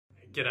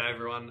G'day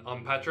everyone,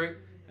 I'm Patrick.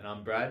 And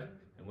I'm Brad,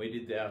 and we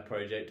did our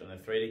project on the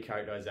 3D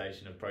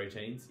characterisation of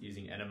proteins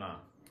using NMR.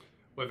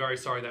 We're very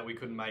sorry that we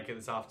couldn't make it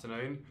this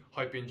afternoon.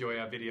 Hope you enjoy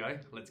our video.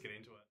 Let's get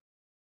into it.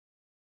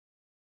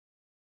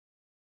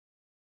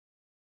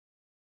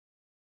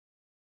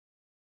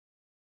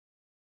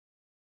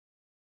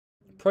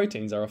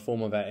 Proteins are a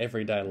form of our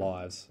everyday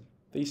lives.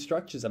 These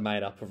structures are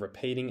made up of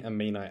repeating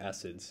amino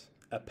acids.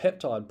 A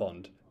peptide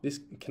bond, this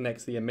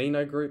connects the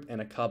amino group and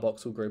a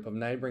carboxyl group of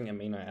neighbouring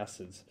amino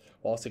acids,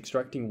 whilst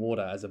extracting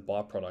water as a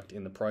byproduct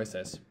in the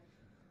process.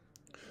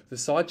 The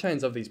side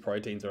chains of these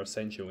proteins are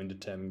essential in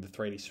determining the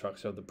 3D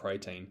structure of the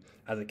protein,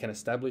 as it can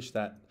establish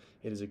that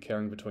it is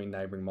occurring between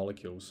neighbouring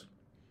molecules.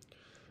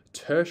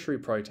 Tertiary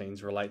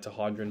proteins relate to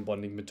hydrogen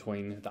bonding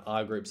between the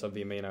R groups of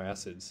the amino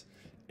acids.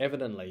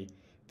 Evidently,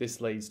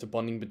 this leads to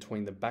bonding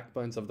between the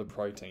backbones of the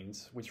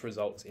proteins, which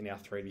results in our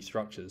 3D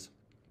structures.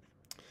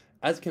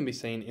 As can be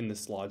seen in the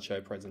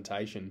slideshow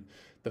presentation,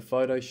 the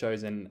photo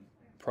shows a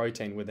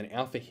protein with an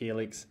alpha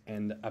helix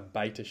and a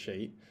beta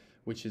sheet,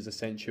 which is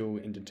essential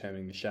in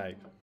determining the shape.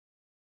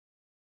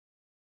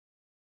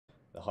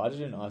 The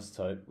hydrogen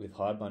isotope with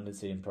high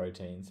abundancy in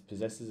proteins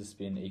possesses a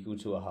spin equal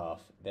to a half,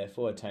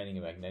 therefore attaining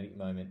a magnetic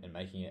moment and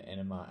making it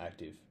NMR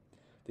active.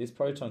 This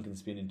proton can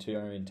spin in two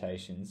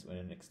orientations when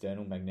an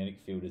external magnetic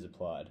field is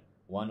applied,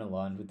 one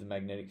aligned with the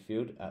magnetic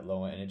field at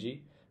lower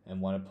energy and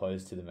one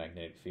opposed to the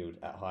magnetic field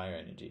at higher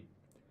energy.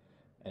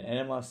 An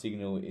NMR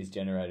signal is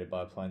generated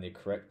by applying the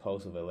correct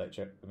pulse of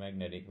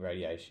electromagnetic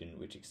radiation,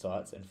 which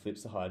excites and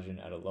flips the hydrogen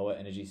at a lower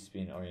energy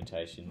spin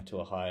orientation to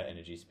a higher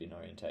energy spin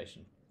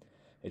orientation,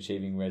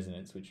 achieving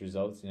resonance, which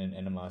results in an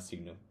NMR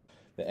signal.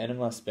 The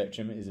NMR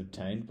spectrum is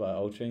obtained by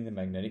altering the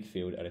magnetic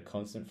field at a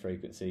constant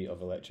frequency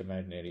of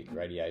electromagnetic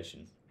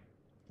radiation.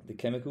 The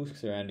chemical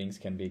surroundings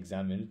can be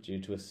examined due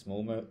to a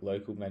small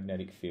local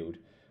magnetic field,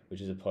 which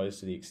is opposed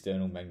to the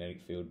external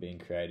magnetic field being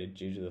created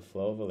due to the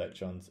flow of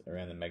electrons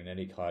around the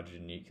magnetic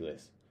hydrogen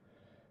nucleus.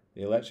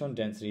 The electron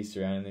density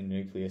surrounding the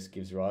nucleus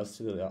gives rise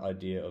to the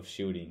idea of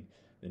shielding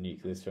the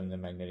nucleus from the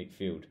magnetic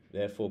field,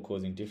 therefore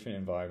causing different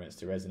environments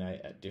to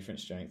resonate at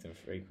different strengths and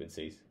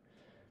frequencies.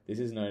 This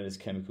is known as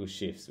chemical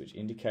shifts, which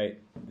indicate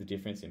the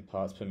difference in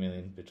parts per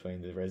million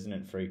between the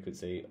resonant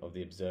frequency of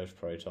the observed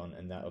proton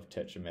and that of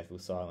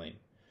tetramethylsilane.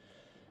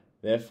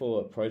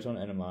 Therefore, proton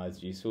NMR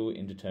is useful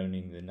in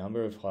determining the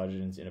number of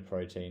hydrogens in a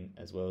protein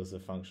as well as the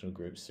functional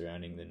groups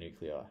surrounding the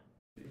nuclei.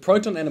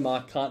 Proton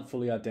NMR can't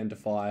fully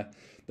identify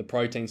the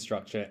protein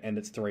structure and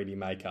its 3D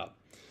makeup.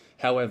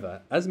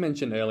 However, as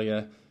mentioned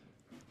earlier,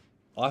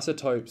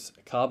 isotopes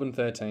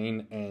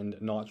carbon-13 and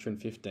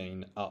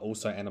nitrogen-15 are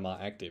also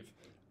NMR active.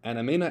 An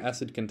amino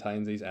acid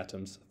contains these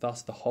atoms,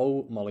 thus the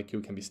whole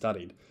molecule can be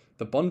studied.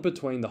 The bond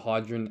between the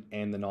hydrogen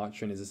and the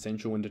nitrogen is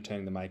essential in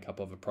determining the makeup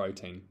of a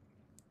protein.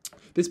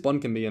 This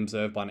bond can be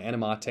observed by an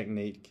NMR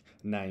technique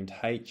named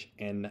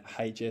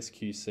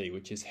HNHSQC,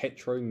 which is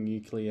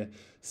heteronuclear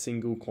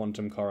single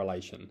quantum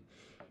correlation.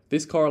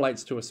 This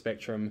correlates to a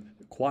spectrum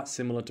quite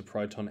similar to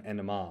proton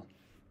NMR.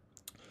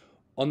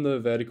 On the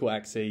vertical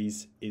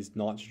axis is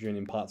nitrogen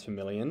in parts per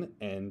million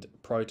and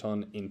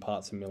proton in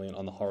parts per million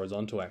on the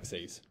horizontal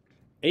axis.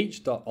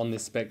 Each dot on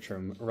this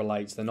spectrum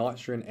relates the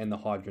nitrogen and the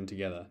hydrogen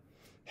together.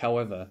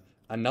 However,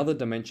 another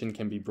dimension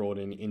can be brought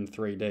in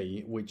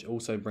 3D, which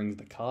also brings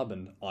the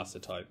carbon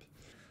isotope.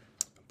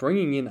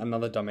 Bringing in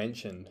another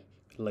dimension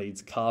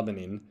leads carbon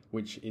in,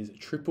 which is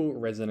triple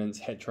resonance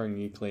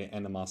heteronuclear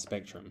NMR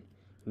spectrum.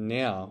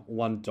 Now,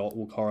 one dot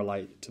will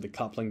correlate to the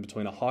coupling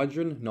between a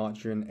hydrogen,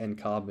 nitrogen, and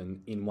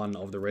carbon in one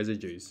of the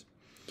residues.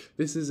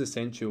 This is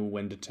essential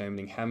when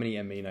determining how many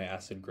amino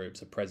acid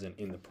groups are present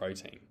in the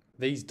protein.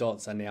 These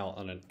dots are now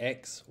on an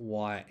X,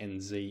 Y,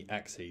 and Z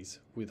axes,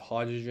 with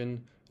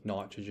hydrogen,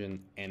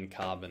 nitrogen, and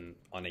carbon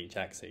on each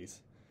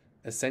axis.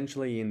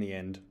 Essentially, in the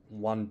end,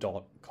 one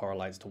dot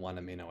correlates to one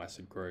amino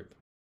acid group.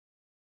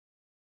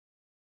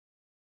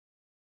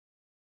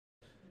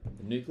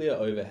 The nuclear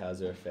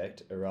Overhauser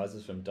effect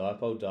arises from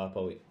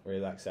dipole-dipole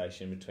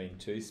relaxation between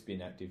two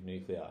spin-active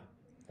nuclei,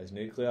 as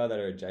nuclei that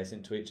are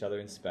adjacent to each other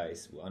in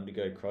space will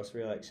undergo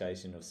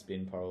cross-relaxation of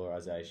spin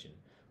polarization,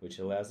 which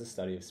allows the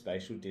study of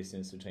spatial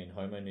distance between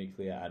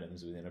homonuclear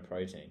atoms within a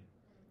protein.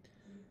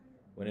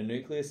 When a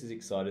nucleus is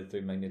excited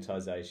through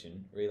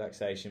magnetization,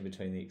 relaxation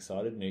between the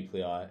excited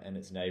nuclei and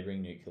its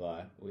neighbouring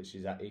nuclei, which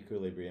is at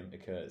equilibrium,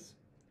 occurs.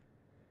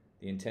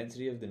 The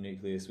intensity of the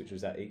nucleus which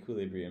was at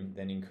equilibrium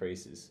then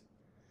increases.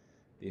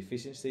 The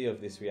efficiency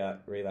of this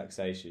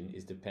relaxation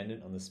is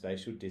dependent on the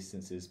spatial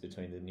distances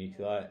between the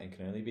nuclei and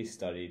can only be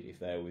studied if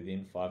they are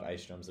within 5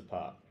 angstroms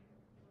apart.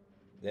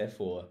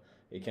 Therefore,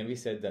 it can be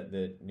said that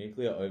the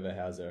nuclear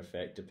Overhauser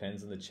effect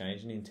depends on the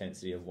change in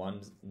intensity of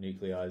one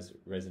nuclei's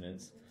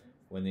resonance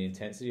when the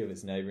intensity of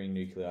its neighbouring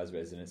nuclei's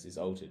resonance is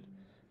altered,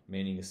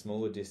 meaning a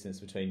smaller distance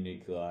between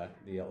nuclei,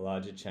 the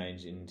larger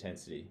change in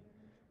intensity.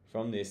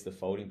 From this, the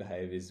folding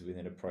behaviours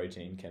within a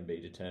protein can be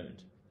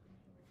determined.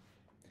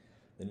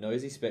 The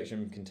noisy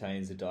spectrum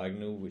contains a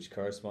diagonal which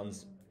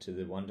corresponds to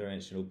the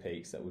one-dimensional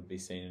peaks that would be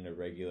seen in a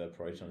regular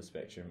proton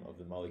spectrum of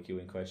the molecule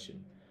in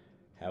question.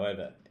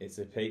 However, it's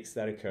the peaks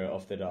that occur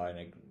off the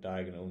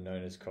diagonal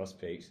known as cross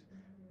peaks,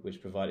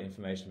 which provide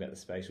information about the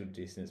spatial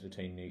distance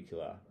between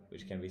nuclei,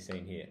 which can be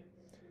seen here.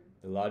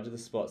 The larger the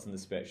spots on the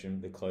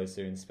spectrum, the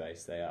closer in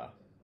space they are.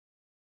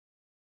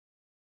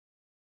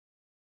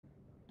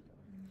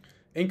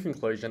 In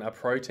conclusion, a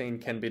protein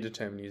can be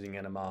determined using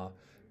NMR,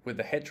 with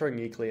the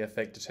heteronuclear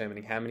effect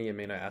determining how many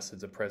amino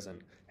acids are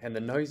present, and the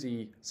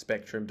nosy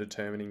spectrum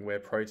determining where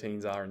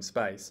proteins are in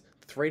space.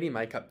 The 3D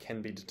makeup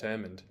can be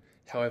determined.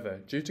 However,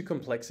 due to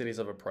complexities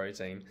of a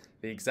protein,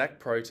 the exact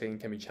protein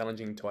can be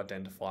challenging to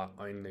identify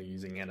only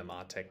using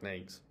NMR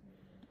techniques.